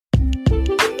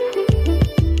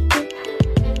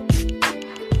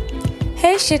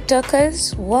Hey shit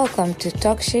talkers, welcome to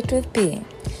Talk Shit with P.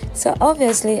 So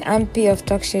obviously I'm P of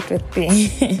Talk Shit with P.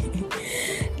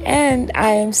 And I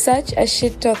am such a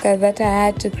shit talker that I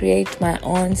had to create my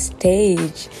own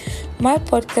stage. My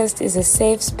podcast is a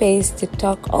safe space to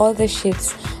talk all the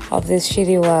shits of this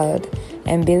shitty world.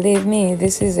 And believe me,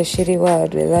 this is a shitty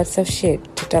world with lots of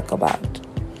shit to talk about.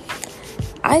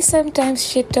 I sometimes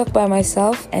shit talk by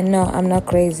myself, and no, I'm not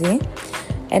crazy.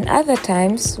 And other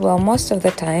times, well, most of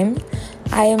the time,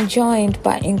 I am joined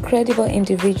by incredible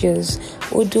individuals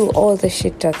who do all the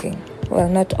shit talking. Well,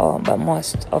 not all, but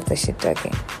most of the shit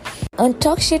talking. On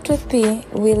Talk Shit with P,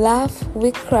 we laugh,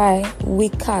 we cry, we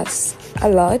cuss a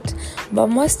lot, but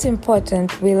most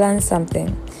important, we learn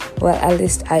something. Well, at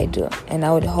least I do, and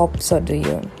I would hope so do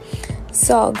you.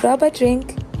 So grab a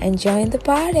drink and join the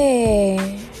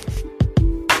party.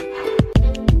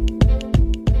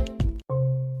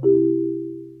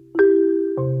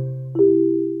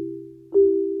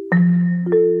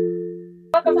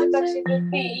 Welcome to Talk Shit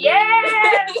with P.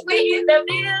 Yes, we in the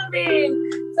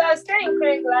building. So I was telling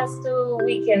Craig last 2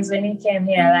 weekends when he came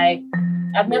here, like,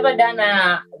 I've never done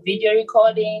a video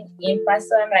recording in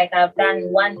person. Like, I've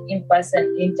done one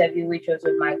in-person interview, which was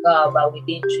with my girl, but we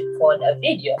didn't record a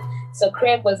video. So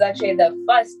Craig was actually the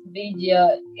first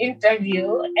video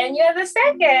interview, and you're the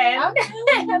second. Okay,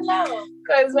 hello.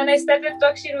 Because when I started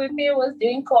Talk Shit with P, it was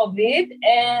during COVID,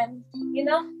 and,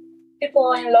 people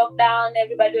were in lockdown,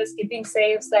 everybody was keeping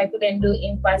safe, so I couldn't do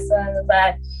in person.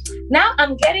 But now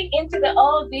I'm getting into the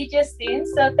all video scene,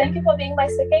 so thank you for being my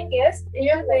second guest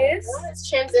in this. Well, it's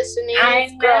transitioning. I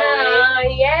know,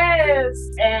 yes,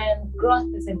 and growth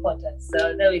is important.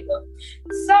 So there we go.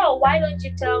 So why don't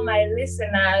you tell my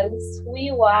listeners who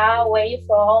you are, where you're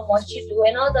from, what you do,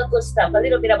 and all the good stuff. A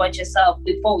little bit about yourself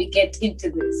before we get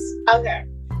into this. Okay.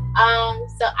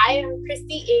 So I am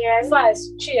Christy Ann.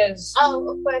 First, cheers.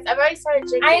 Oh, of course. I've already started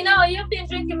drinking. I know, you've been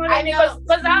drinking already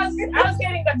because I was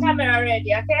getting the camera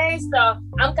ready, okay? So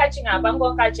I'm catching up. I'm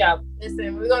going to catch up.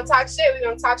 Listen, we're going to talk shit. We're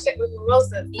going to talk shit with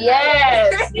Rosa.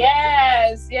 Yes,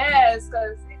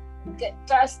 because you get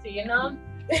thirsty, All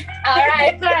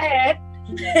right, go ahead.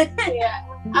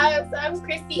 Yeah. So I'm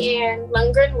Christy Ann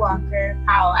Lundgren Walker.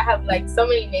 Wow, I have so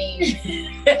many names.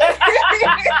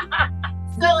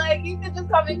 So you can just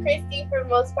call me Christy for the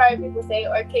most part. People say,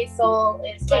 or KSoulll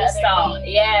is KSoulll.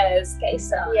 Yes,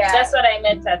 KSoulll. Yeah. That's what I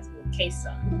meant at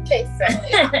KSoulll. KSoulll.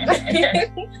 Yeah.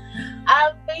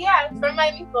 But yeah, I'm from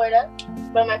Miami, Florida.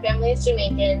 But my family is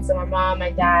Jamaican, so my mom,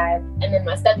 my dad, and then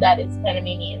my stepdad is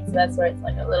Panamanian. So that's where it's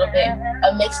a little bit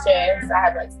a mixture. So I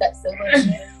have step siblings.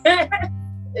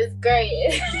 It's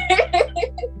great.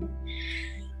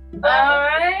 All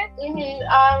right.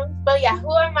 Mm-hmm. But yeah,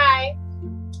 who am I?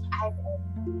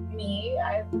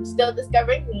 I'm still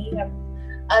discovering me.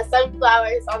 I'm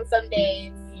sunflowers on some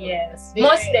days. Yes. Spirit,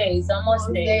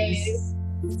 most days.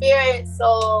 Spirit,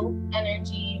 soul,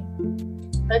 energy.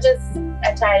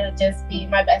 I try to just be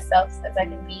my best self as I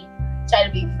can be. Try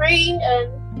to be free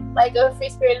and a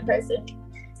free-spirited person.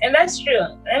 And that's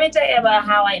true. Let me tell you about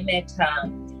how I met her.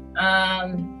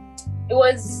 It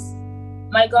was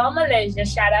my girl Malaysia.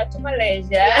 Shout out to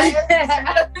Malaysia.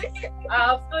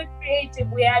 Food Creative.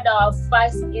 We had our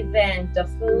first event, the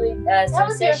food sensational. That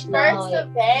was your first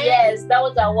event? Yes, that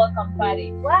was our welcome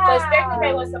party. Wow. Because technically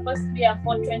it was supposed to be a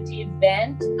 420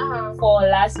 event for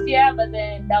last year, but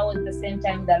then that was the same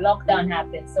time the lockdown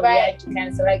happened. So we had to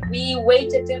cancel. We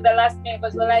waited till the last minute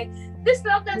because we're like, this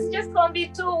lockdown's just gonna be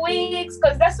 2 weeks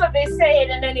because that's what they said,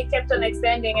 and then it kept on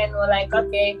extending, and we're like,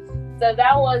 okay. So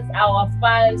that was our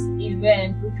first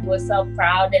event, which was so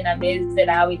proud and amazed at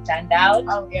how it turned out.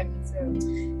 Oh, yeah, me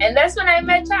too. And that's when I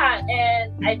met her.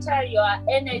 And I tell you, her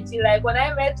energy, when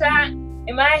I met her,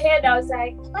 in my head, I was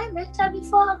like, have I met her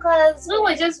before? Because we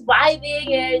were just vibing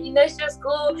and, she was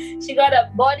cool. She got her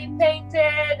body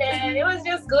painted and it was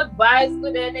just good vibes,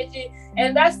 good energy.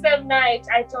 And that same night,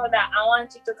 I told her, I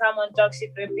want you to come on Talk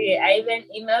Shit with Me. I even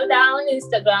emailed her on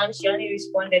Instagram. She only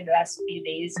responded the last few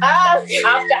days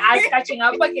after us catching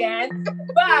up again.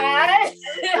 But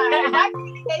that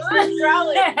communication is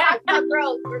growing. That's not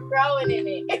growth. We're growing in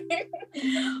it.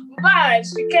 But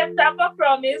she kept up her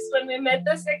promise when we met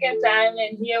the second time,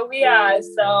 and here we are.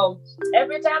 So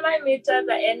every time I meet her,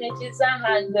 the energy is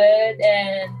 100,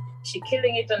 and she's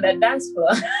killing it on the dance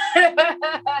floor.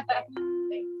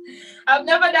 I've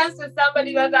never danced with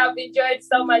somebody that I've enjoyed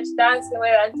so much dancing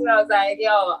with until I was like,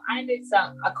 yo, I need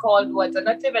a cold water,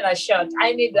 not even a shot.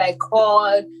 I need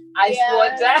cold ice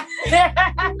water.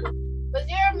 But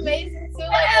you're amazing too.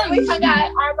 When we hung out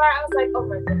at our bar, I was like, oh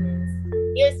my goodness.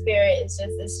 Your spirit is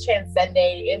it's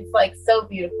transcending. It's so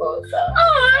beautiful. So.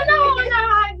 Oh, no,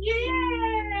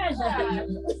 yeah.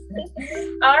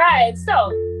 All right,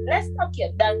 so let's talk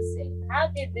your dancing. How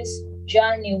did this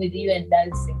journey with you and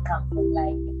dancing come from?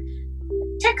 Like,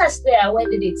 take us there. Where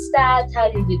did it start? How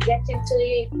did you get into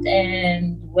it?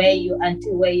 And where you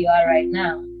are right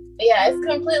now? Yeah, it's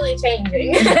completely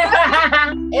changing.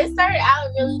 It started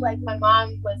out really like my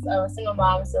mom was a single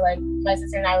mom, so like my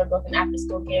sister and I were both in after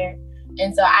school care,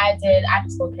 and so I did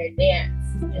after school care dance.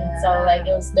 And so like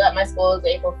it was still at my school, was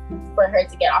able for her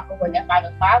to get off of work at 5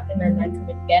 o'clock and then like come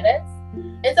and get us.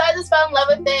 And so I just fell in love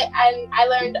with it, and I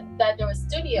learned that there were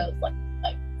studios, like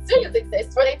studios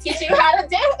exist where they teach you how to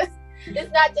dance.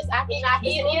 It's not just acting.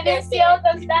 You didn't see all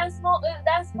those dance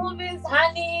movies,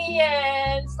 Honey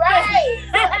and right.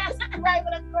 Right,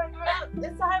 but I'm growing up.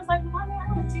 And so I was like, Mommy, I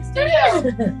want to do studio.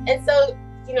 And so,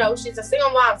 you know, she's a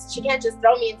single mom, so she can't just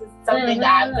throw me into something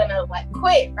that I'm gonna like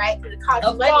quit, right? Because it costs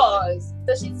money. Course.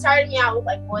 So she started me out with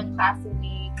like 1 class a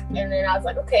week, and then I was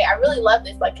like, okay, I really love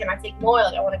this. Like, can I take more?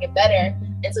 Like, I want to get better.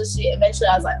 And so she eventually,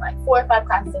 I was like 4 or 5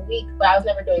 classes a week, but I was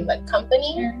never doing like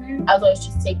company. I was always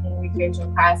just taking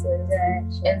recreational classes,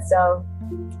 and so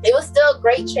it was still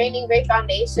great training, great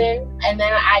foundation. And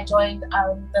then I joined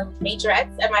the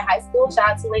majorettes at my high school. Shout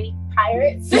out to Lady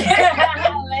Pirates.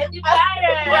 Lady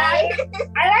Pirates, right?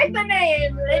 I like the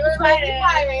name. Lady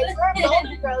Pirates. We're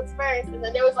Golden Girls first, and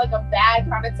then there was like a bad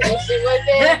connotation with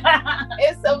it,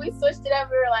 and so we switched it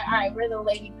up. We were like, all right, we're the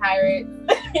Lady Pirates.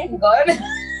 Good.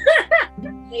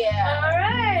 Yeah. All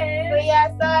right. But yeah,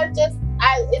 so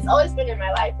it's always been in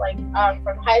my life. Like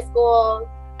from high school,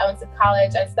 I went to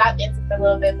college. I stopped dancing for a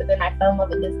little bit, but then I fell in love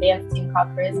with this dance team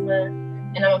called Charisma,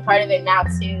 and I'm a part of it now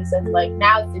too. So it's like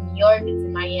now it's in New York, it's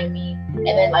in Miami, and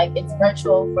then like it's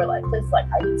virtual for like places like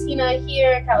Argentina,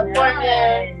 here,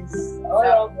 California,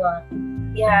 all over.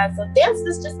 Yeah, so dance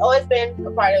has just always been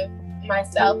a part of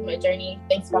myself, my journey.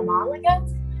 Thanks to my mom, I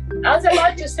guess. I was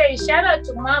about to say shout out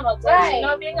to Mama, because right. You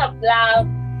know, being a Black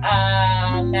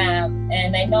ma'am,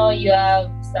 and I know you have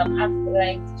some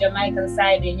like Jamaican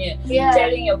side in you. Yeah.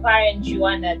 Telling your parents you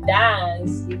wanna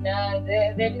dance, you know,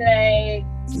 they're like,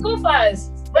 school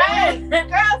first. Right,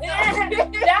 girls,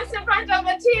 dance in front of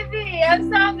a TV or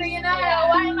something, you know. Yeah.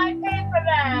 Why am I paying for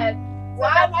that?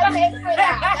 Why am I paying for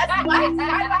that? That's why I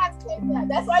have to pay for that.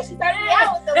 That's why she started me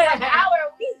out with the 1 hour a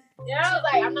week. Yeah. She's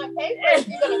like, I'm not paying for it.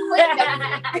 You're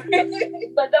gonna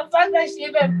quit. But the fact that she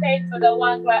even paid for the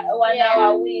one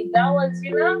hour a week, that was,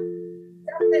 you know,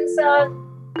 something. So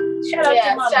shout out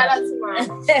to Mama. Shout out to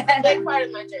Mom. Big part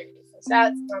of my journey. So shout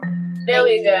out to Mom. There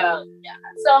we go. Yeah.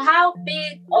 So how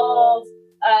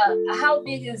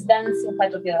big is dancing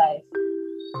part of your life?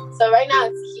 So right now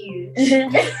it's huge.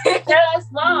 Tell us,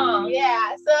 Mom.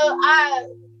 Yeah. So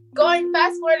going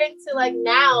fast forwarding to like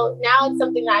now it's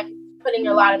something that I'm putting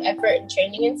a lot of effort and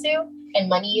training into, and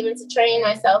money even to train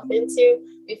myself into.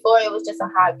 Before it was just a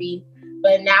hobby,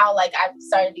 but now like I've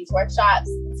started these workshops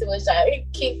to which I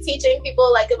keep teaching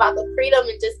people like about the freedom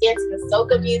and just dancing to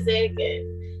soca music,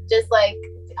 and just like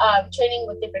training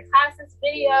with different classes,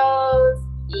 videos.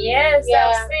 Yes,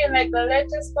 yeah. I've seen like the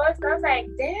latest post. I was like,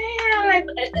 damn, like,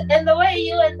 and the way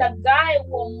you and the guy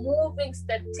were moving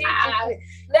strategically.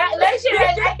 That shit,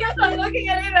 I kept on looking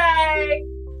at it like,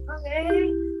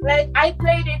 okay. Like I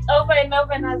played it over and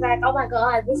over, and I was like, "Oh my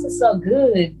god, this is so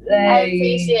good!" Like, I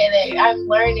appreciate it. I'm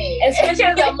learning,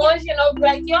 especially the emotion of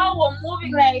like y'all were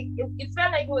moving. Like it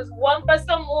felt like it was one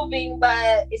person moving,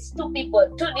 but it's 2 people,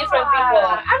 2 different people.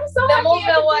 I'm so the happy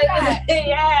movement was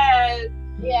yes,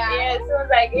 yeah. So it was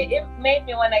like it made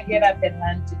me want to get up and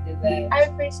learn to do that. I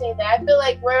appreciate that. I feel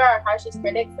like we're our harshest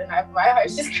critics, and I'm my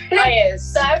harshest critic. Oh yes,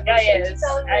 so I appreciate you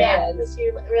telling me that yes.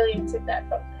 you really took that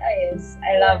from me. Oh yes,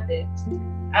 I loved it.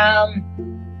 I've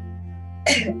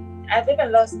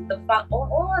even lost the fun.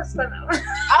 What's going on?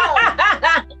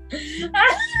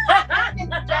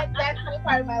 That's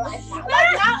part of my life now.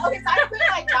 Like now, okay, so I quit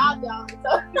my job, y'all. So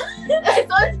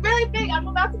it's really big. I'm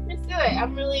about to pursue it.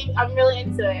 I'm really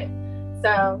into it.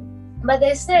 So, but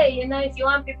they say, you know, if you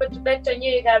want people to bet on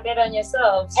you, you gotta bet on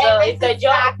yourself. So if the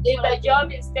job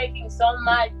is taking so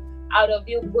much out of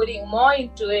you putting more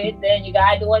into it, then you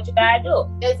gotta do what you gotta do.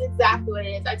 That's exactly what it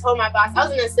is. I told my boss, I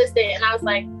was an assistant, and I was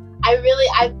like, I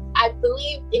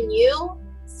believe in you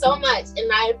so much,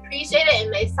 and I appreciate it.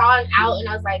 And they saw it out, and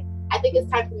I was like, I think it's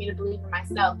time for me to believe in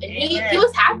myself. And he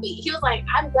was happy. He was like,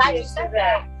 I'm glad you said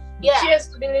that. Yeah. Cheers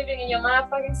to believing in your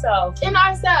motherfucking self. In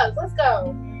ourselves. Let's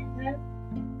go.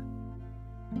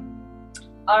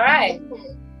 All right.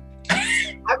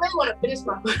 I really want to finish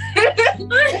my book. So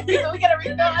we gotta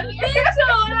read that on here. Me too.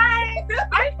 Like,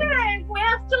 I feel like we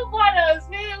have 2 quarters.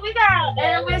 We got,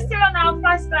 and we're still on our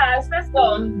first class. Let's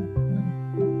go.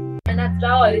 And after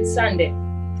all, it's Sunday.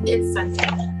 It's Sunday.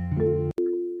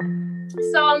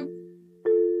 So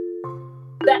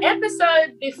the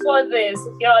episode before this,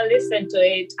 if y'all listen to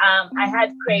it, I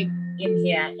had Craig in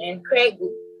here, and Craig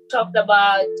talked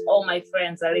about all my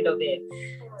friends a little bit.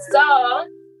 So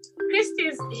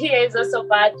Christy's here is also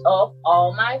part of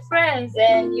all my friends,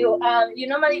 and you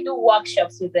normally do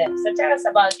workshops with them. So tell us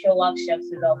about your workshops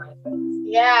with all my friends.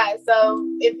 Yeah, so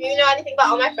if you know anything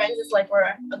about all my friends, it's like we're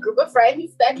a group of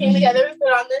friends that came together to put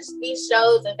on these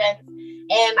shows, events.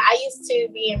 And I used to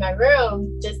be in my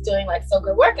room just doing like so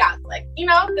good workouts, like,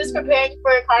 just preparing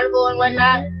for a carnival and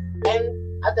whatnot. And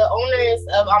the owners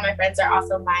of all my friends are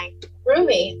also my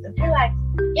roommates. And they're like,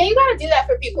 yeah, you got to do that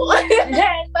for people. Like, we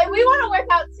want to work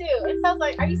out too. And so I was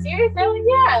like, are you serious? They're like,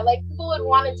 yeah, like people would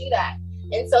want to do that.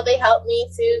 And so they helped me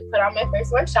to put on my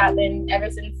first workshop. And ever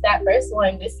since that first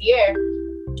one this year,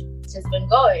 it's just been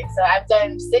going. So I've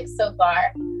done 6 so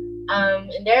far.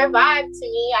 And they're a vibe to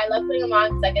me. I love putting them on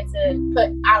because I get to put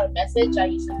out a message. I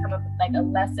usually come up with like a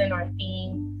lesson or a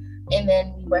theme, and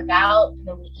then we work out, and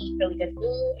then we eat really good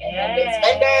food, and then there's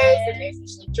vendors, and there's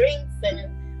usually drinks,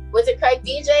 and Wizard Craig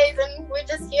DJs, and we're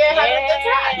just here having a good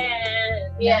time.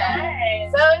 Yeah.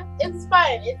 Nice. So it's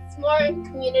fun. It's more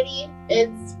community.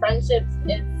 It's friendships.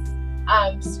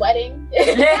 It's sweating.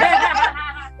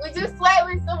 We just sweat.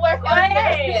 We still work out.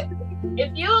 Hey.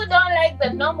 If you don't like the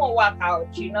normal workout,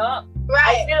 right.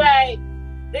 I feel like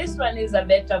this one is a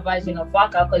better version of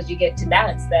workout because you get to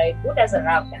dance. Like, who doesn't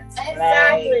love dance?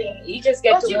 Exactly. Like, you just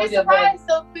get to move your body.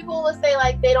 So people will say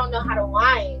like they don't know how to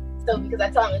whine. So because I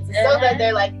tell them it's so good,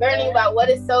 they're like learning about what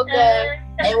is so good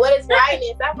and what is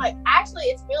whining. So I'm like, actually,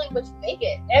 it's really what you make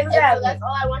it. Exactly. And so that's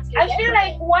all I want you to I feel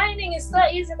like whining is so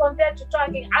easy compared to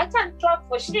talking. I can't talk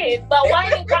for shit, but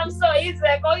whining comes so easy.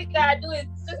 Like all you gotta do is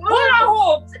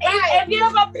hula hoops. If you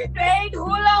ever played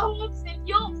hula hoops, if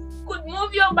you could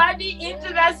move your body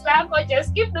into that circle,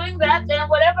 just keep doing that, and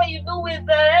whatever you do with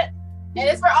it, and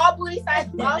it's for all booty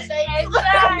sizes, all shapes.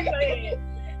 Exactly.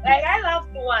 Like I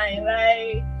love to whine.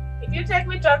 Like if you take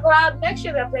me to a club, make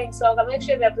sure they're playing soccer, make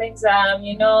sure they're playing some,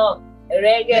 reggae.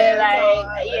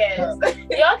 Yes.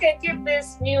 Y'all can keep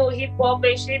this new hip hop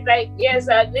and shit. Like yes,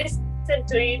 listen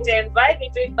to it and vibe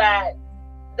into it, but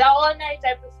the all night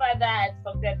I prefer that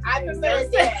compared to I prefer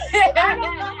it. If I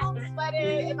don't go home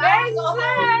sweating, if I don't go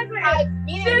home, I'm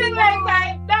feeling like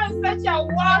I've done such a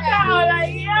workout.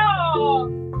 Like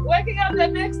waking up the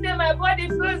next day, my body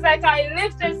feels like I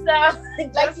lifted stuff.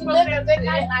 Like you lived a good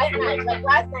night last night. Like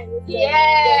last night was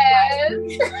yes.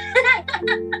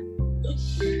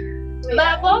 But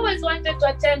I've always wanted to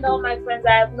attend all my friends.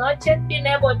 I have not yet been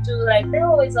able to. Like they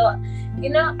always are,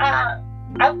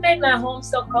 I've made my home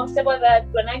so comfortable that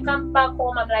when I come back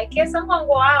home, I'm like, yes, I'm gonna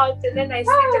go out, and then I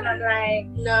sit and I'm like,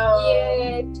 no,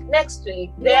 yeah, next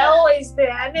week. They're always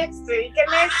there. Next week,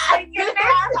 and next week, and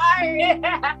next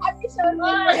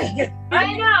week.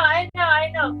 I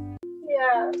know.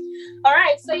 Yeah. All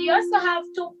right. So you also have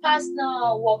 2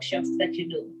 personal workshops that you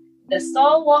do. The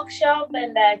Soul workshop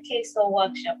and the KSoulll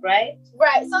workshop, right?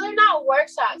 Right. So they're not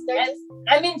workshops. They're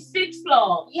Fit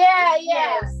Flow. Yeah.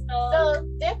 Yes. So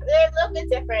they're a little bit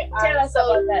different. Tell us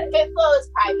about that. Fit Flow is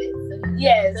private. So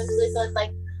yes. So it's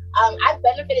like I've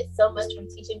benefited so much from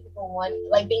teaching people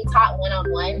being taught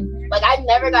one-on-one. Like I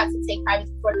never got to take private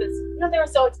before because they were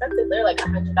so expensive. They're like $100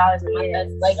 a month. Yes.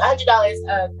 That's like $100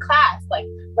 a class, like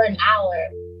for an hour,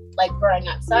 like growing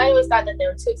up. So I always thought that they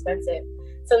were too expensive.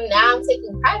 So now I'm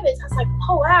taking privates. I was like,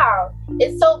 oh wow,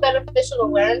 it's so beneficial to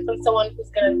learn from someone who's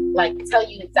gonna like tell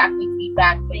you exactly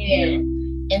feedback for you.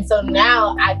 And so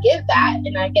now I give that,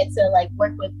 and I get to like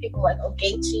work with people like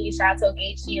Ogechi, shout out to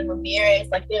Ogechi and Ramirez.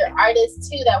 Like they're artists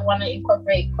too that want to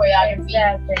incorporate choreography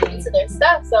into their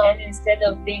stuff. So and instead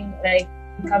of being like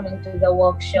coming to the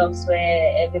workshops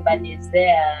where everybody is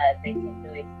there, they can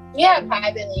do it. Yeah,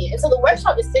 privately. And so the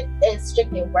workshop is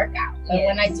strictly a workout. Like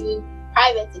when I do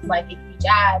privates, it's like it could be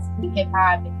jazz, it could be hip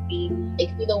hop, it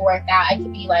could be the workout, it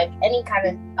could be like any kind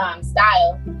of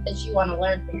style that you want to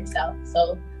learn for yourself.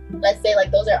 So let's say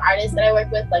like those are artists that I work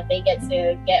with, like they get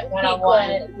to get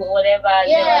one-on-one, whatever.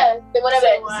 Yeah, whatever.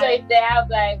 So if they have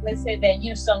like, let's say their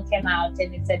new song came out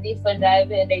and it's a different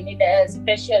vibe and they need a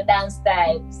special dance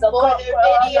style. So for their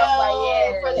video,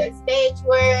 for their stage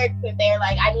work, if they're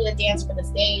like, I need a dance for the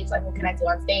stage, like what can I do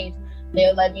on stage?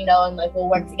 They'll let me know and like we'll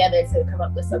work together to come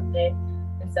up with something.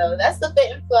 And so that's the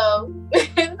Fit and Flow.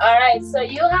 All right, so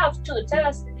you have 2. Tell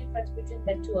us the difference between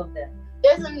the 2 of them.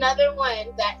 There's another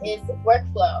one that is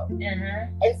workflow.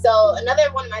 And so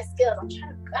another one of my skills,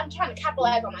 I'm trying to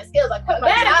capitalize on my skills. Like put my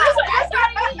that's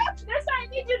why I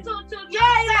need you to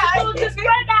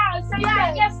spread out so you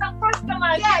can get some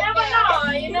customers.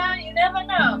 You never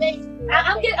know.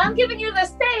 I'm giving you the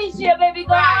stage here, baby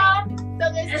girl. Right.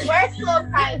 So there's work flow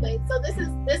private. So this is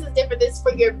different. This is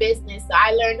for your business. So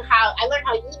I learned how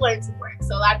you learn to work.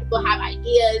 So a lot of people have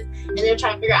ideas and they're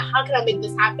trying to figure out how can I make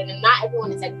this happen. And not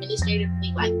everyone is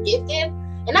administratively like gifted.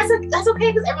 And that's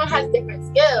okay because everyone has different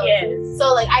skills. Yes.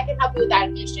 So like I can help you with that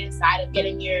administrative side of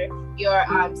getting your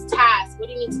tasks. What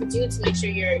do you need to do to make sure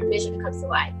your vision comes to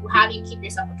life? How do you keep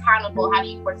yourself accountable? How do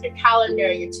you work your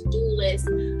calendar, your to-do list?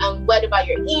 What about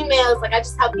your emails? Like I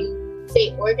just help you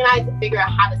stay organized and figure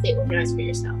out how to stay organized for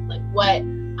yourself. Like what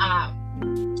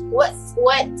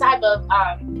type of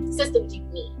system do you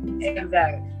need?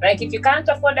 Exactly. Like if you can't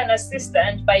afford an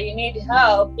assistant but you need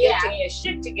help getting your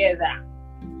shit together.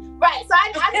 Right. So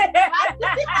I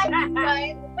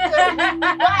but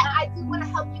I do want to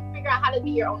help you figure out how to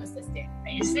be your own assistant.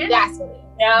 You see? That's what it is.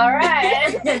 All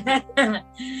right.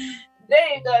 There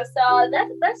you go. So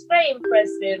that's very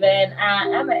impressive, and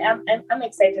I'm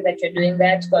excited that you're doing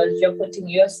that because you're putting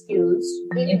your skills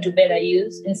into better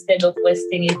use instead of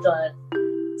wasting it on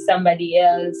somebody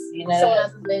else. You know, someone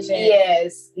else's vision.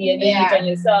 Yes, you're doing it on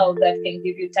yourself. That can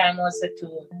give you time also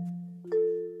to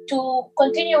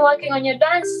continue working on your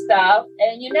dance stuff,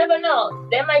 and you never know,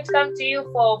 they might come to you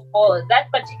for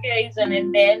that particular reason,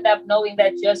 and they end up knowing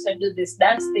that you also do this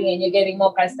dance thing, and you're getting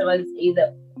more customers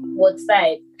either both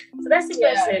sides. So that's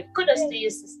impressive. Kudos to you,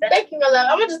 sister. Thank you, my love.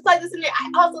 I'm gonna just plug this in there.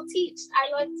 I also teach. I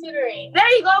like tutoring. There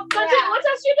you go. Continue. What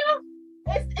else you do?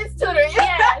 It's tutoring.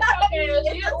 Yeah, okay.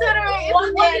 It's tutoring.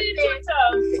 What do you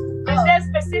tutor? Is there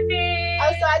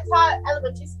specific? So I taught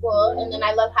elementary school, and then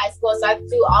I love high school. So I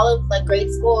do all of like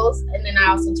grade schools, and then I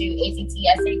also do ACT,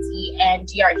 SAT, and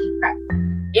GRE prep.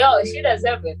 Yo, she does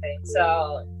everything.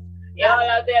 So y'all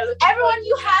out there looking. Everyone,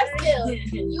 you have skills.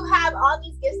 You have all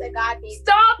these gifts that God gave.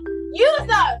 Stop. Use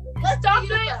them.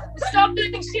 Stop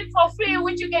doing shit for free,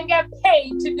 which you can get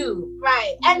paid to do.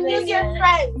 Right. And use your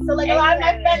friends. So like a lot of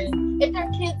my friends, if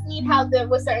their kids need help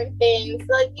with certain things,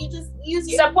 like you just use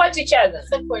your support each other.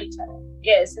 Support each other.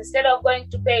 Yes, instead of going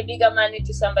to pay bigger money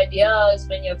to somebody else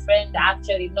when your friend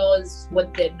actually knows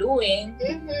what they're doing.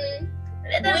 Mm-hmm.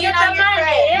 Let them get the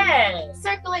money. Yeah.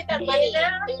 Circulate that money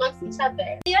amongst each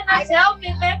other. You're not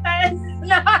helping them.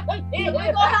 We're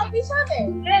gonna help each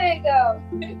other. There you go.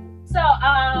 So,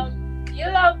 you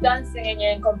love dancing and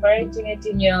you're incorporating it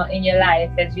in your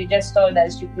life, as you just told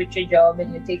us. You quit your job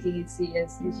and you're taking it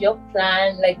serious. Is your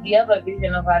plan, like, do you have a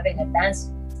vision of having a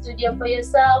dance studio for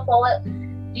yourself, or what?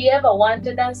 Do you ever want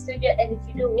a dance studio? And if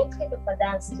you do, what kind of a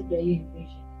dance studio you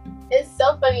envision? It's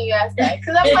so funny you ask that,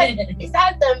 because I'm like,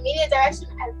 besides the media direction,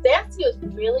 a dance studio is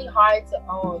really hard to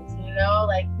own, you know,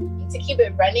 like to keep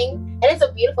it running. And it's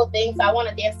a beautiful thing. So I want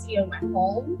a dance studio in my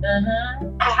home.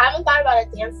 I haven't thought about a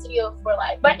dance studio for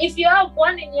like. But if you have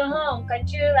one in your home, can't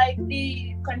you like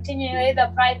be continuing the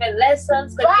private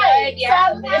lessons? Right.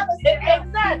 Exactly. A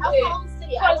home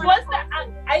studio. Because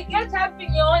I get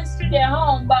having your own studio at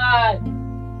home, but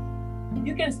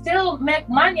you can still make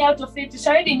money out of it.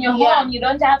 So in your home, you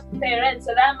don't have to pay rent.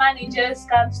 So that money just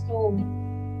comes to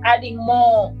adding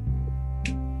more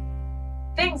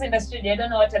things in the studio. I don't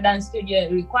know what a dance studio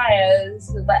requires,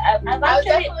 but I've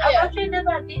actually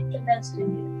never been to a dance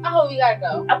studio. Oh, we gotta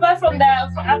go. Apart from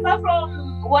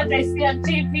what I see on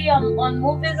TV, on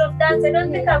movies of dance, I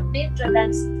don't think I've been to a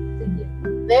dance studio.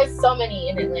 There's so many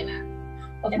in Atlanta.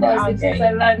 Of course, it is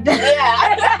Atlanta.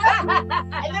 Yeah.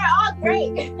 And they're all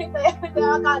great. They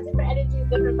all got different energies,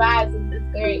 different vibes.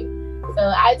 It's great. So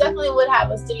I definitely would have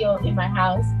a studio in my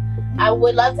house. I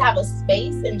would love to have a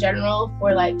space in general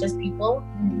for like just people.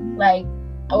 Like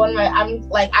I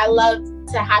love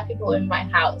to have people in my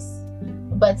house.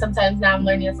 But sometimes now I'm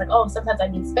learning it's like, oh, sometimes I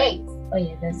need space. Oh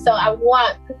yeah. So I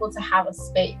want people to have a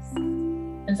space.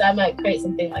 And so I might create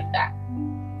something like that.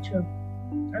 True.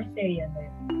 I feel you on that.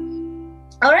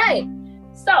 All right.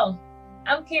 So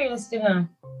I'm curious to know,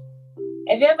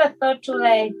 have you ever thought to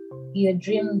like your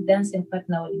dream dancing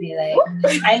partner would be like?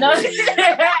 I know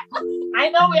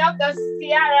we have the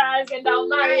Ciaras and the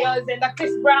Marios and the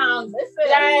Chris Browns.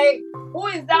 Like, who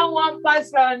is that one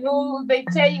person who they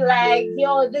tell you like,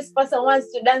 yo, this person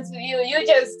wants to dance with you? You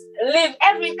just leave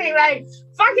everything like,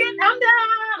 fuck it, I'm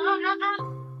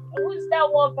down. Who's that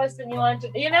one person you want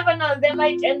to? You never know. They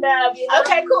might end up. You know,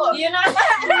 okay, cool. You know.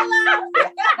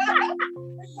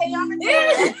 Hey,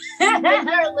 if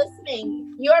you're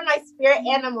listening, you're my spirit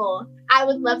animal. I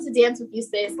would love to dance with you,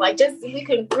 sis. Like, just we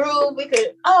can groove. We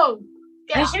could. Oh.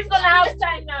 And she's gonna have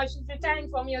time now. She's retiring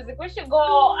from music. We should go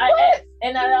on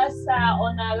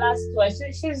our last tour.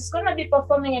 She's gonna be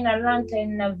performing in Atlanta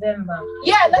in November.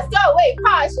 Yeah, let's go. Wait,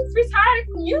 pause. She's retiring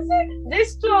from music?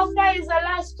 This tour, guys, is the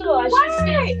last tour.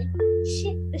 Why?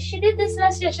 she did this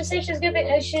last year. She said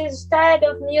she's tired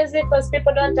of music because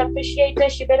people don't appreciate her.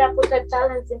 She better put her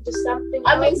talents into something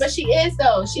else. I mean, but she is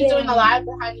though. She's doing a lot of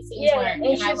behind the scenes work,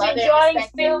 and she's enjoying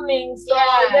filming. So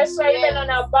that's why even on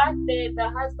her birthday, the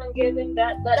husband gave him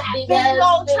that big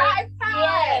old tripod.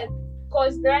 Yes.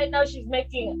 Because right now she's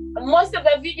making most of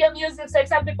the video music, like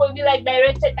some people will be like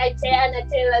directed by Tiana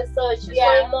Taylor, so she's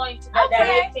going more into the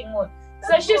directing mode.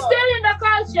 So she's still in the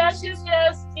culture. She's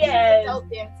just dope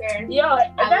dancer.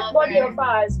 That body of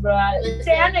ours, bro.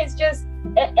 Tiana is just.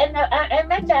 And I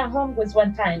met her at home was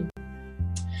one time.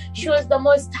 She was the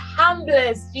most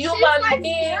humblest human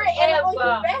being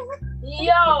ever.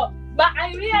 But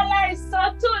I realized so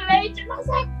too late, and I was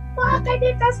like, fuck, I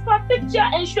need to spot picture.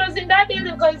 And she was in that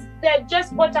building because they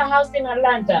just bought a house in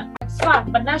Atlanta.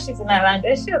 Fuck, but now she's in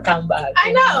Atlanta. She'll come back.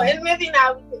 I know, and maybe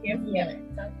now we can get together.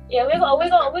 Yeah, we're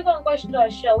gonna go to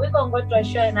a show. We're gonna go to a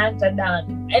show in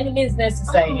Amsterdam. Any means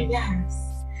necessary. Oh,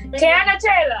 yes. Tiana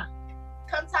Taylor.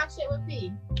 Come talk shit with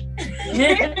me.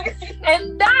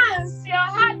 And dance your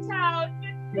heart out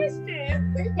with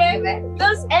Christian. Baby.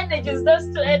 Those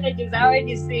two energies, I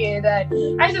already see it.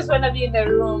 I just want to be in the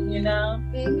room, you know?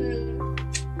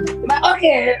 Mm-hmm. But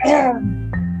okay.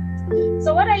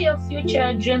 So what are your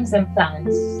future dreams and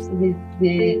plans?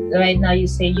 Right now you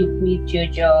say you quit your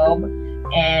job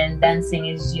and dancing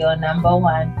is your number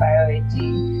one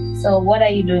priority. So what are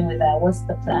you doing with that? What's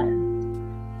the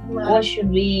plan? Well, what should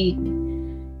we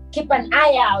keep an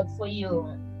eye out for you?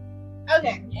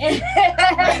 Okay.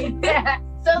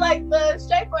 So like the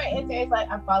straightforward answer is like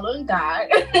I'm following God.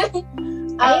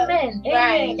 Amen.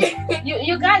 Right.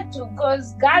 You got to,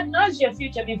 because God knows your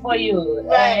future before you.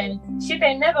 Right. And shit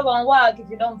ain't never gonna work if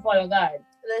you don't follow God.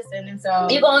 Listen, and so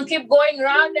you're gonna keep going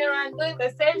round and round doing the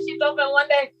same shit over and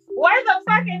wondering, why the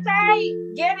fuck ain't I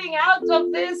getting out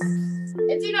of this?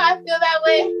 And I feel that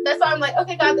way. That's why I'm like,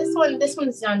 okay, God, this one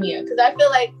is on you. Because I feel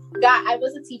like, God, I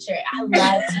was a teacher. I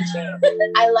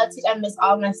love teaching. I miss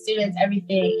all my students,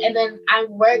 everything. And then I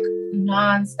work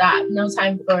nonstop, no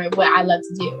time for what I love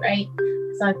to do, right?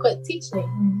 So I quit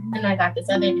teaching and I got this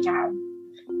other job.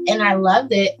 And I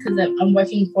loved it because I'm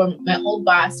working for my old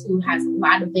boss who has a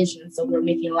lot of vision. So we're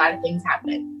making a lot of things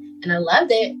happen. And I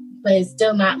loved it, but it's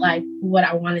still not like what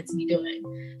I wanted to be doing.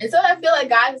 And so I feel like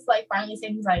God is like finally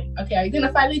saying, he's like, okay, are you going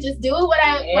to finally just do what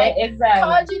I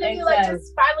called you to do? Like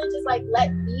just finally just like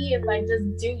let be and like just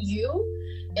do you.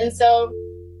 And so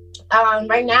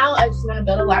right now I just want to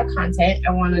build a lot of content.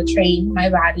 I want to train my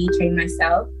body, train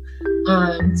myself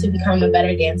to become a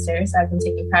better dancer. So I've been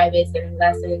taking privates, getting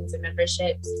lessons and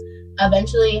memberships.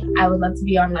 Eventually, I would love to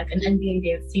be on like an NBA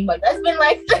dance team. Like that's been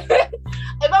like,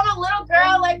 if I'm a little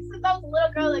girl, like since I was a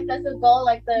little girl, like that's the goal.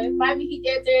 Like the Miami Heat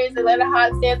dancers, Atlanta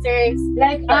Hawks dancers.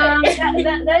 Like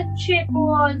that chick who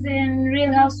was in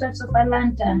Real Housewives of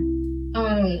Atlanta.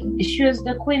 She was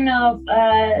the queen of,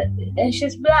 and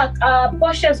she's black.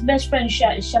 Portia's best friend,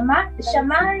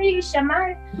 Shamari,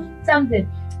 something.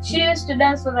 She used to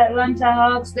dance for the Atlanta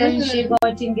Hawks, then she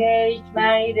got engaged,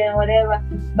 married, and whatever.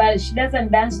 But she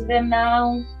doesn't dance with them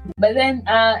now. But then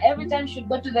every time she'd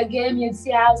go to the game, you'd see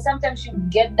how sometimes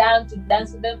she'd get down to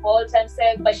dance with them for all time's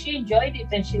sake. But she enjoyed it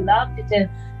and she loved it.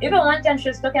 And even one time she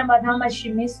was talking about how much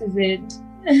she misses it.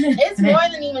 It's more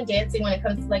than even dancing when it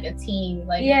comes to like a team.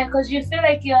 Like because you feel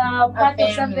like you're part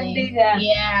of something bigger.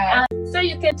 Yeah. So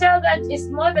you can tell that it's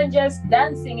more than just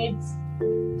dancing. It's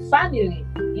family.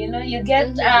 You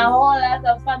get a whole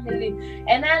other family.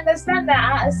 And I understand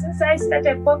that since I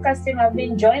started podcasting, I've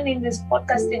been joining these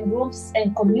podcasting groups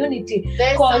and community.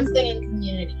 There's something in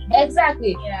community.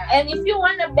 Exactly. Yeah. And if you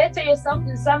want to better yourself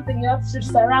in something, you have to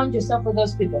surround yourself with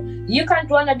those people. You can't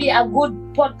want to be a good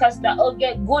podcaster or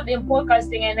get good in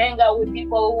podcasting and hang out with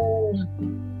people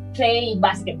who play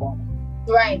basketball.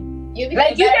 Right. You can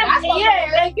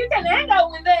hang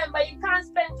out with them, but you can't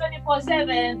spend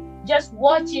 24/7 just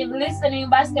watching, listening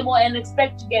basketball and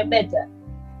expect to get better.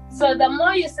 So the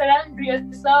more you surround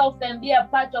yourself and be a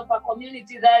part of a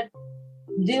community that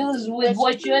deals with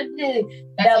what you're doing,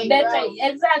 the better.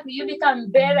 Exactly, you become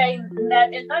better in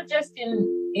that, and not just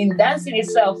in dancing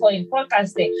itself or in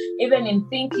podcasting, even in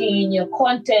thinking, in your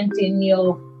content, in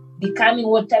your becoming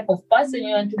what type of person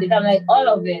you want to become. Like all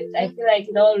of it, I feel like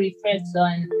it all reflects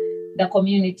on the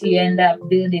community you end up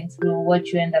building through what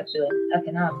you end up doing.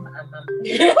 Okay, now I'm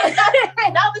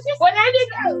when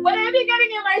I be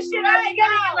getting in my shit, I be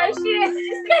getting in my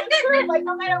shit. Like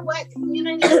no matter what,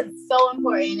 community is so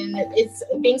important, and it's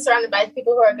being surrounded by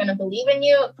people who are going to believe in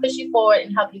you, push you forward,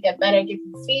 and help you get better, give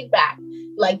you feedback,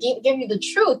 like give you the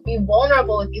truth, be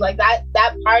vulnerable with you. Like that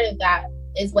part of that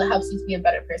is what helps you to be a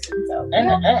better person. So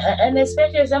and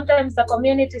especially sometimes the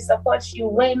community supports you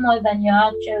way more than you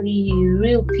actually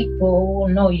real people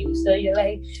who know you. So you're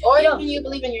like, or even you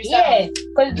believe in yourself. Yeah,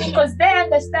 because they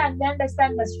understand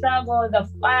the struggle, the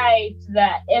fight, the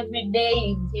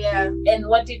everyday, and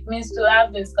what it means to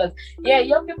have this. Because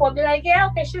your people will be like, yeah,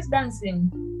 okay, she's dancing.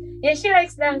 Yeah, she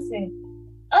likes dancing.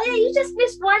 Oh yeah, you just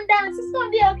missed one dance. It's gonna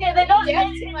be okay. They don't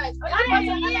dance too much.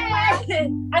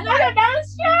 Another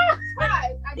dance show.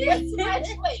 I dance too much.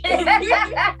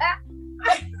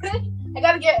 I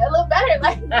gotta get a little better.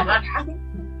 Like, now.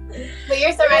 But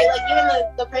you're so right. Like, even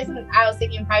the person I was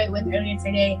taking private with earlier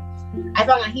today, I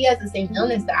found out he has the same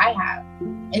illness that I have,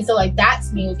 and so like that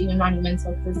to me was even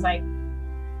monumental, because like,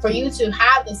 for you to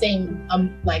have the same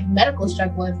like medical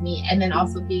struggle as me, and then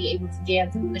also be able to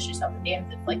dance and push yourself to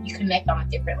dance, it's like you connect on a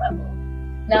different level.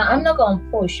 Now I'm not gonna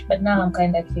push, but now I'm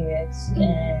kind of curious,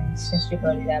 and since you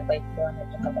brought it up, if you want to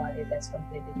talk about it, that's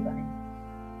completely fine.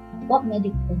 What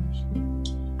medical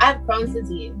condition? I have Crohn's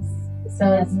disease, so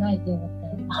I have no idea what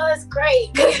that is. Oh, that's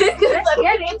great. Let's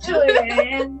get into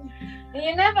it.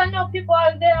 You never know, people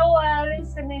out there who are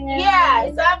listening.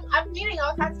 So I'm meeting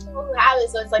all kinds of people who have it,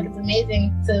 so it's like, it's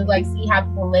amazing to like see how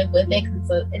people live with it,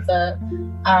 because it's a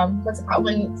what's it called,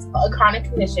 when it's a chronic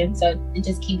condition, so it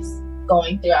just keeps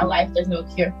going throughout life. There's no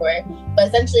cure for it, but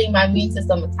essentially my immune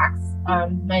system attacks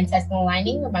my intestinal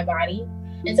lining of my body,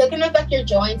 and so it can affect your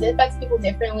joints. It affects people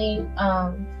differently.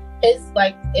 His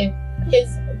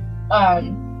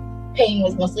pain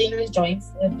was mostly in his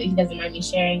joints, if he doesn't mind me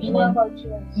sharing. And what about you?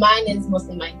 Mine is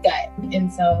mostly my gut, and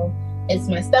so it's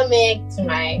my stomach to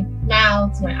my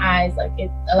mouth to my eyes. Like, it,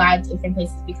 a lot of different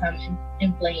places become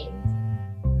inflamed,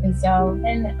 and so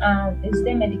is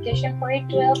there medication for it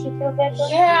to help you feel better?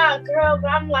 Yeah, girl, but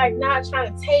I'm like not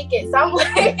trying to take it, so I'm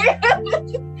like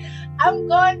I'm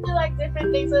going through like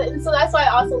different things, and so that's why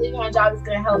also leaving my job is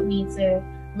going to help me to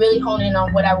really hone in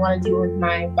on what I want to do with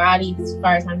my body as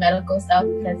far as my medical stuff,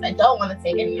 because I don't want to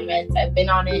take any meds. I've been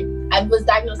on it. I was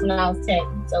diagnosed when I was 10,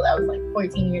 so that was like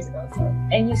 14 years ago. So,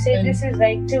 and you said this is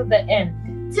like till the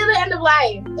end. Till the end of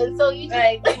life. And so you just,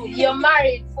 like, you're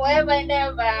married forever and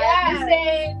ever.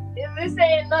 Yeah. This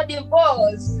ain't no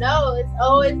divorce. No, it's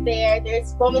always there.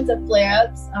 There's moments of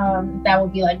flare-ups that will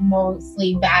be like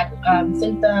mostly bad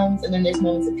symptoms, and then there's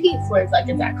moments of peace where it's like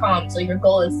it's at calm. So your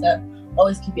goal is to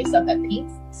always keep yourself at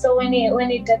peace. So when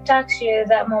it attacks you at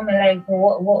that moment, like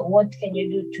what can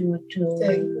you do to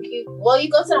well, you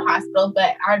go to the hospital,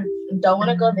 but I don't want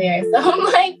to go there. So I'm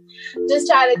like just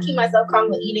trying to keep myself calm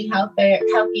with eating healthier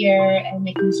and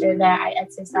making sure that I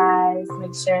exercise,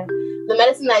 make sure the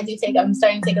medicine that I do take, I'm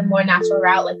starting to take a more natural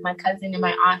route. Like my cousin and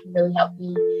my aunt have really helped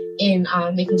me in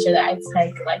making sure that I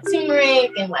take like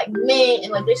turmeric and like mint,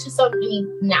 and like there's just so many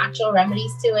natural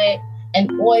remedies to it. And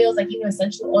oils, like even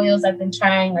essential oils, I've been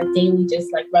trying like daily,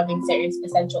 just like rubbing certain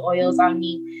essential oils on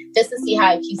me just to see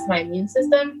how it keeps my immune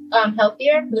system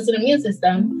healthier. Because it's an immune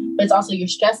system, but it's also your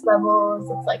stress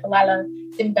levels. It's like a lot of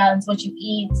different balance, what you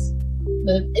eat.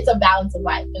 It's a balance of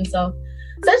life. And so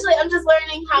essentially I'm just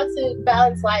learning how to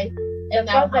balance life. And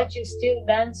now that you still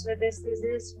dance with this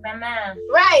disease, mama.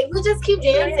 Right, we just keep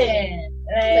dancing.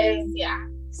 Yeah.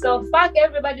 So fuck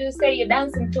everybody who say you're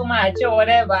dancing too much or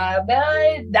whatever.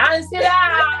 Boy, dance it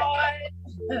out.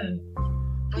 When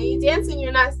you're dancing,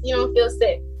 you don't feel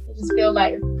sick. You just feel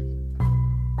lighter.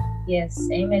 Yes,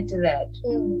 amen to that.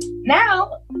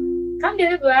 Now,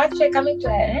 we're actually coming to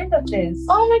the end of this.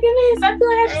 Oh my goodness, I feel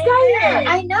like I just got here.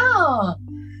 I know.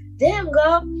 Damn,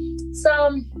 girl.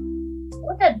 So,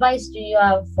 what advice do you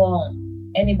have for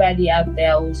anybody out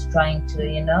there who's trying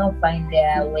to, find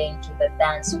their way into the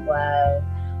dance world?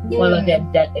 Follow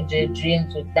their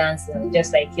dreams with dancing,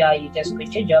 just like you just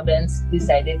quit your job and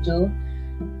decided to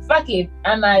fuck it.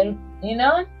 I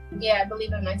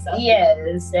believe in myself.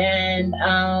 Yes, and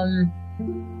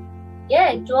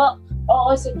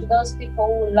also to those people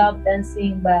who love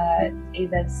dancing but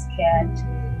either scared to.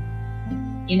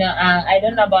 I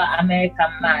don't know about America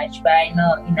much, but I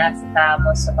know in Africa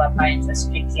most of our parents are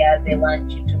strict here. They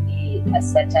want you to be a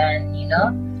certain,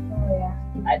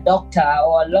 a doctor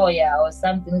or a lawyer or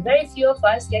something. Very few of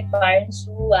us get parents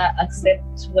who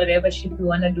accept whatever shit we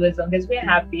want to do as long as we're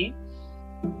happy.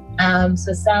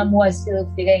 So some who are still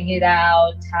figuring it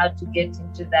out, how to get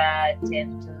into that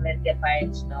and to let their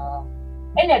parents know.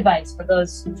 Any advice for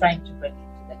those trying to break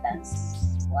into the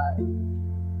dance world?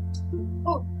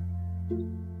 Oh,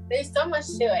 there's so much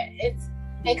to it.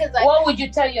 What would you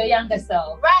tell your younger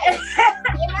self? Right.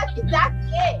 That's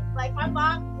exactly it. Like my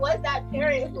mom was that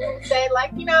parent who said,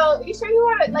 like, you sure you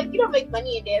want to, like, you don't make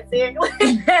money in dancing. I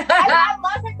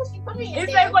love her because she put me in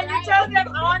It's dance, like when you tell them,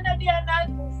 I want to be a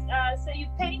so you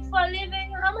paid for a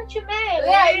living? How much you make?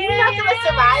 Yeah, you have to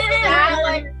survive with that.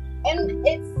 Like, and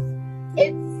it's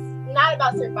not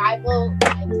about survival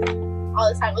like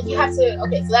all the time. Like you have to.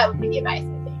 Okay, so that would be the advice I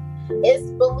think.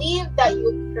 Is believe that you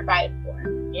will be provided for.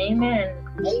 Amen.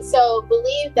 And so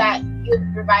believe that you'll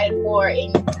be provided for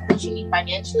in what you need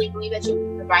financially. Believe that you'll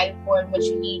be provided for in what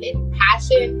you need in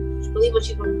passion. Believe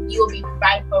you will be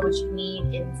provided for what you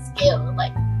need in skill.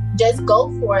 Like just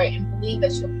go for it and believe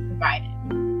that you'll be provided.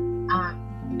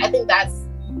 I think that's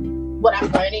what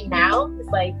I'm learning now. It's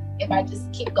like if I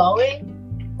just keep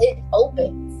going, it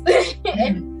opens.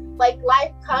 And like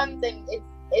life comes and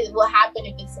it will happen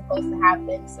if it's supposed to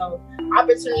happen. So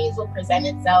opportunities will present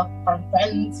itself from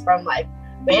friends, from like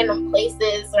random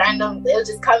places, it'll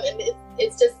just come, and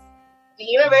it's just the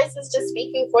universe is just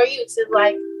speaking for you to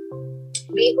like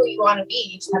be who you want to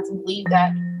be. You just have to believe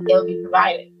that it'll be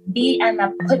provided. Be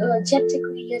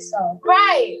unapologetically yourself.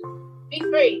 Right. Be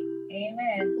free.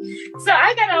 Amen. So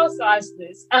I can also ask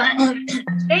this.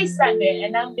 Today's Sunday,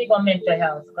 and I'm big on mental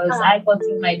health because I go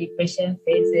through my depression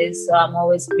phases. So I'm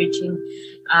always preaching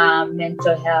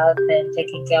mental health and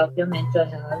taking care of your mental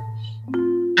health.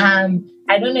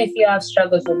 I don't know if you have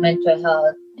struggles with mental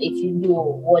health. If you do,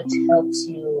 what helps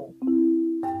you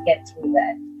get through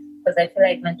that? Because I feel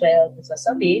like mental health is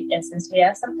also big, and since we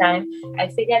have some time, I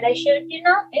figured I should,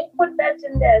 input that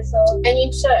in there. So, and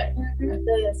you should. I feel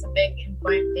like that's a big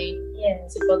important thing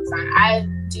to focus on. I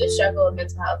do struggle with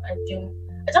mental health. I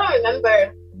don't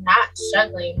remember not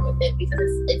struggling with it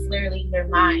because it's literally your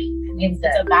mind. It's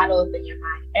a battle within your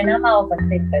mind. And I'm an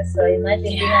overthinker, so imagine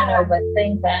being an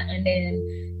overthinker and then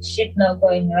shit not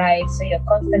going right, so you're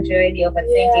constantly already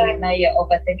overthinking, and now you're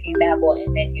overthinking double,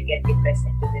 and then you get depressed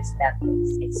into this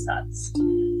darkness. It sucks.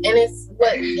 And it's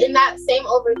what in that same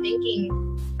overthinking,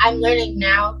 I'm learning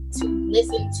now to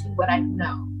listen to what I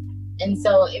know, and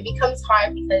so it becomes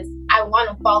hard because I want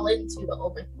to fall into the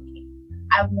overthinking.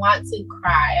 I want to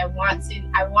cry. I want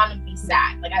to be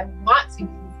sad. Like I want to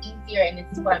be easier, and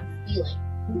it's what I'm feeling.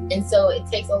 And so it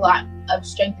takes a lot of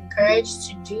strength and courage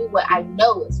to do what I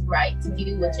know is right to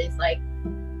do, which is like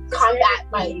combat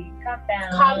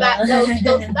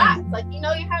those thoughts. Like,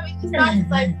 you're having these thoughts, it's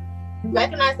like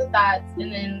recognize the thoughts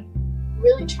and then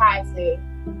really try to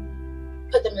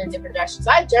put them in a different direction.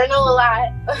 So I journal a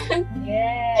lot.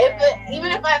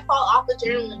 Even if I fall off the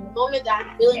journaling, the moment that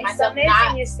I'm feeling myself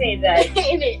not you say that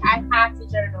in it, I have to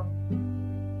journal.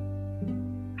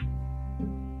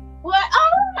 What?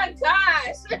 Oh my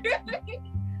gosh!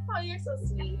 Oh, you're so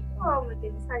sweet. Oh my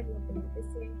goodness, how are you open this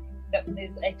thing?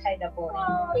 I tied up on it.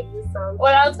 Oh, you're so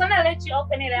well, I was gonna let you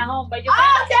open it at home, but you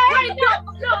okay. Wait, no.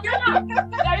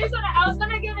 I was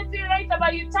gonna give it to you later,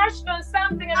 but you touched on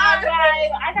something, and I was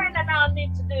like, I kind of now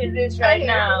need to do this right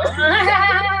now.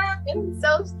 It's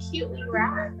so cutely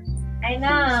wrapped. I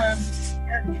know.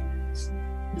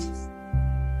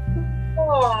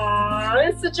 Aww,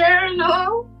 it's a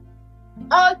journal.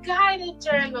 A guided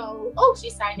journal. Oh, she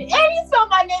signed it. And you spelled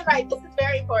my name right. This is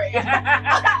very important.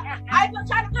 I've been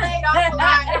trying to play it off a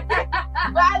lot.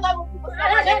 But I love when people spell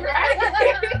my name right.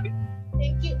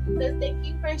 Thank you. So thank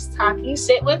you for talking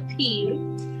shit with P.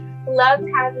 Love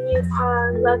having you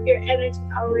on. Love your energy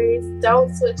always.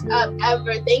 Don't switch up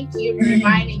ever. Thank you for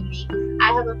reminding me.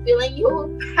 I have a feeling you will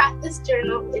put this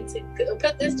journal into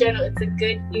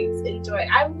good use. Enjoy.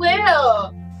 I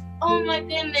will. Oh my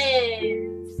goodness.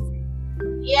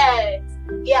 Yes.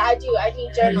 Yeah, I do. I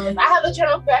need journals. I have a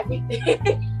journal for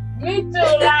everything. Me too.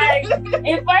 Like,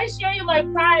 if I show you my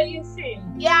file, you see.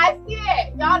 Yeah, I see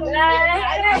it. Y'all don't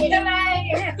see it.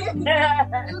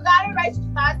 You gotta write your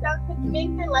thoughts down because it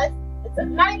makes it less, it's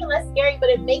not even less scary, but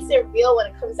it makes it real when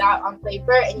it comes out on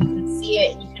paper and you can see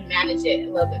it and you can manage it a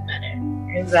little bit better.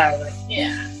 Exactly.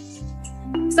 Yeah.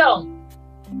 So,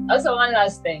 also one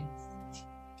last thing.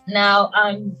 Now,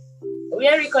 we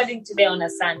are recording today on a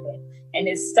Sunday. And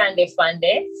it's Sunday Fun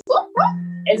Day.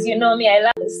 As you know me, I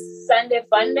love Sunday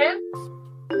Fun Day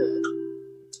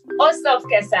or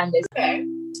self-care Sundays. Okay.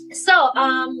 So,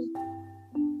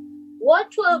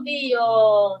 what will be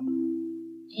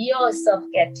your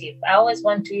self-care tip? I always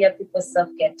want to hear people's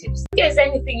self-care tips. If there's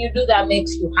anything you do that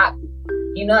makes you happy,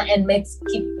 and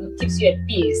keeps you at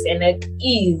peace and at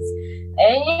ease,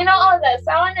 and all that.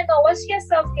 So I want to know, what's your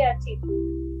self-care tip?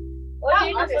 What do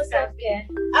you do for self-care?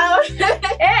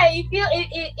 Hey,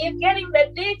 if getting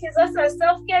the dick is also a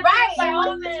self-care, right?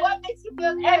 What makes you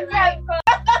feel good, right?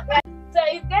 So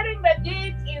if getting the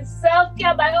dick is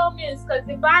self-care by all means, because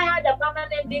if I had a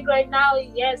permanent dick right now,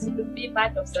 yes, it would be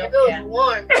part of self-care. If it was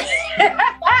warm.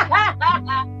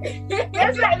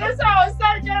 That's why I was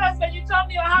so jealous when you told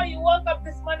me how you woke up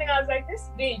this morning. I was like, this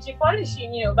bitch, if only she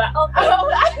knew. But okay,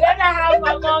 let her have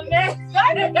a moment.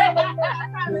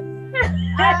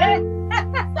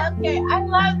 Okay, I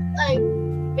love like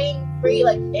being free,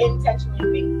 like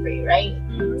intentionally being free, right?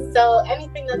 Mm-hmm. So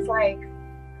anything that's like,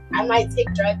 I might take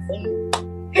drugs and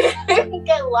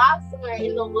get lost somewhere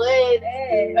in the woods,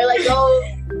 or like go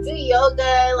do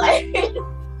yoga. Like,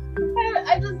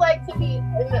 I just like to be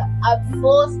in a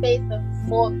full space of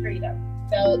full freedom.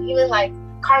 So even like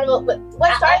carnival,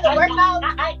 what started the workout?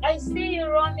 I see you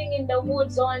roaming in the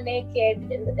woods all naked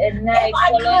at night,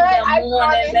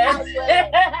 following the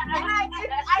moon. And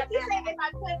I just say if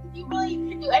I could, you really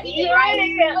could do anything, yeah, right?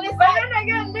 Yeah. But then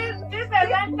again, this is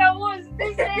not the woods.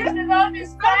 This is all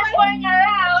this crap going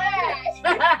around.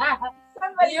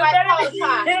 Somebody might call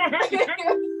time.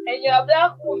 And you're a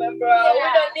black woman, bro. Yeah. We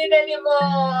don't need any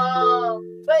more.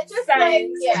 But just like,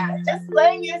 just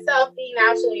letting yourself be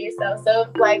naturally yourself. So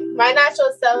like my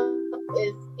natural self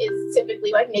is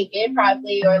typically like naked,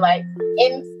 probably, or like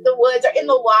in the woods or in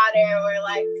the water, or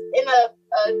like in a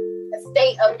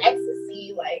state of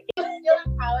ecstasy. Like, feel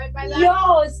empowered by that.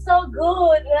 Yo, it's so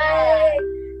good. Like,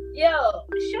 yo,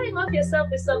 showing off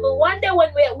yourself is so good. One day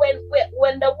when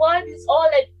the world is all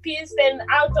at peace and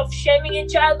out of shaming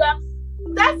each other,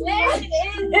 that's what it is.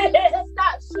 Just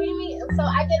stop shaming. So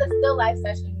I did a still life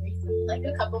session recently, like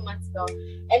a couple months ago,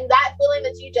 and that feeling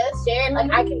that you just shared,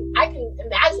 like I can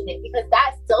imagine it, because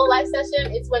that still life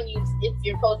session is when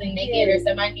you're posing naked or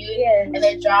semi-nude, and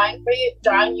they're drawing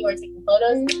you or taking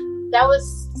photos. That was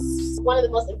one of the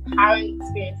most empowering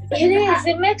experiences. It is.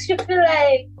 It makes you feel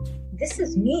like this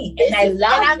is me, and I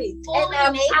love it. And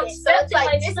I'm accepting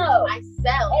myself. This is myself.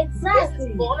 Exactly. This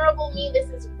is vulnerable me. This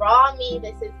is raw me.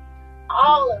 This is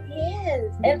all of me.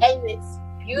 Yes. And it's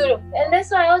beautiful. And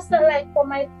that's why also, like, for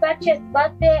my 30th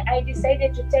birthday, I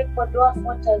decided to take boudoir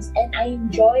photos, and I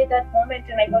enjoyed that moment,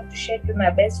 and I got to share it with my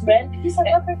best friend. You said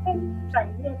what friend? Sorry,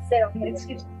 you didn't say okay.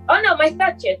 Excuse me. Oh no, my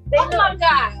 30th. Oh my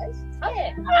gosh. Oh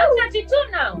yeah. I'm 32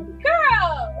 now.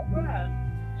 Girl.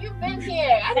 You've been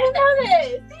here. I didn't know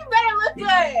this. You better look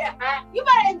good. You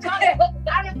better enjoy it. I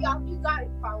don't know if you got to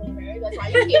follow her. That's why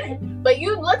you're here. But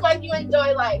you look like you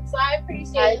enjoy life. So I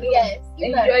appreciate it. Yes.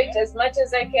 Enjoy it as much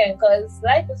as I can, because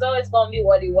life is always going to be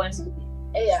what it wants to be.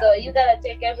 Yeah. So you got to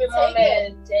take every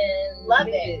moment and love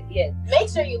it. Yeah. Make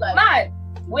sure you love it.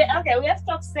 We have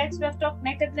talked sex, we have talked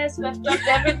nakedness, we have talked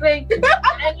everything,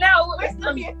 and now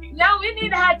we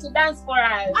need her to dance for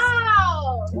us.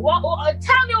 Oh!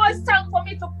 Tell me what's time for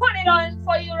me to put it on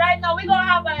for you right now. We're gonna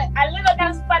have a little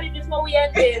dance party before we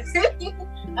end this.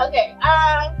 Okay.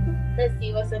 Let's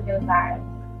see what's a new vibe.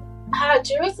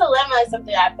 Jerusalem is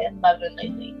something I've been loving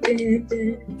lately. Do you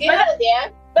know the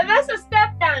dance? But that's a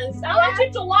step dance. I want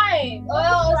you to whine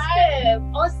or step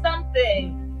or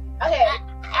something. Okay.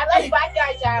 I like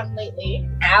backyard jam lately.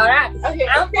 All right. Okay.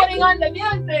 I'm putting on the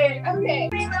music. Okay.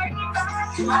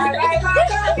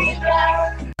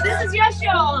 This is your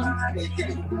show.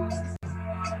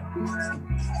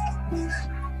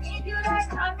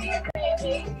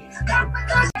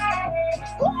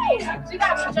 Ooh, she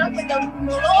got me jumping the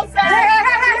little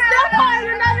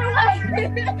side. Another one.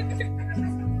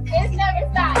 It's never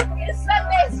stops. It's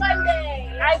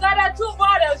Sunday. I got her 2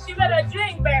 bottles. She better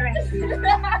drink, baby.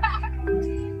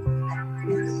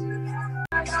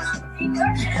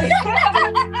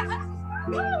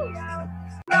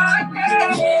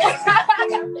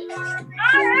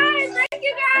 Alright, thank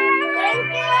you guys.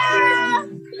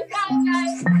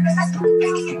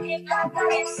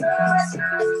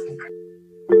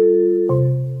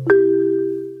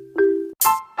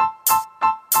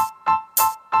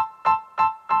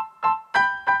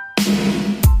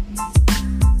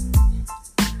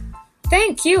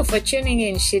 Thank you for tuning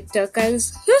in, Shit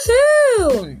Talkers.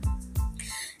 Woohoo!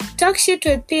 Talk Shit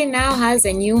with P now has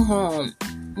a new home.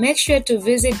 Make sure to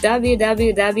visit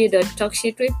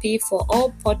www.talkshitwithp for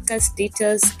all podcast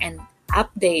details and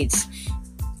updates.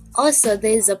 Also,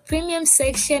 there's a premium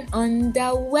section on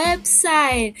the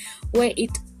website where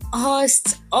it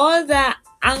hosts all the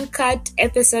uncut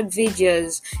episode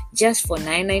videos just for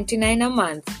 $9.99 a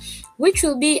month, which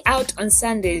will be out on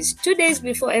Sundays, 2 days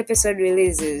before episode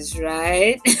releases,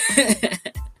 right?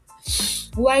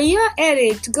 While you're at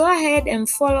it, go ahead and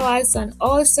follow us on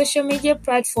all social media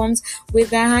platforms with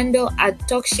the handle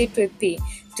 @TalkShitWithP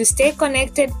to stay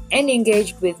connected and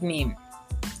engaged with me.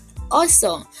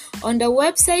 Also, on the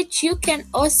website, you can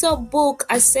also book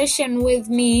a session with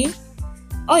me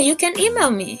or you can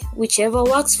email me, whichever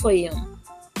works for you.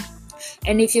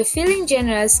 And if you're feeling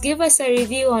generous, give us a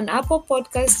review on Apple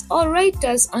Podcasts or rate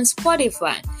us on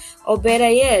Spotify. Or better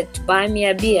yet, buy me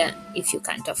a beer if you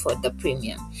can't afford the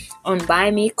premium on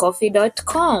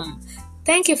buymecoffee.com.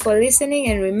 Thank you for listening,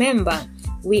 and remember,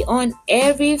 we on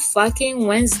every fucking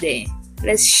Wednesday.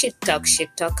 Let's shit talk, shit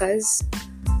talkers.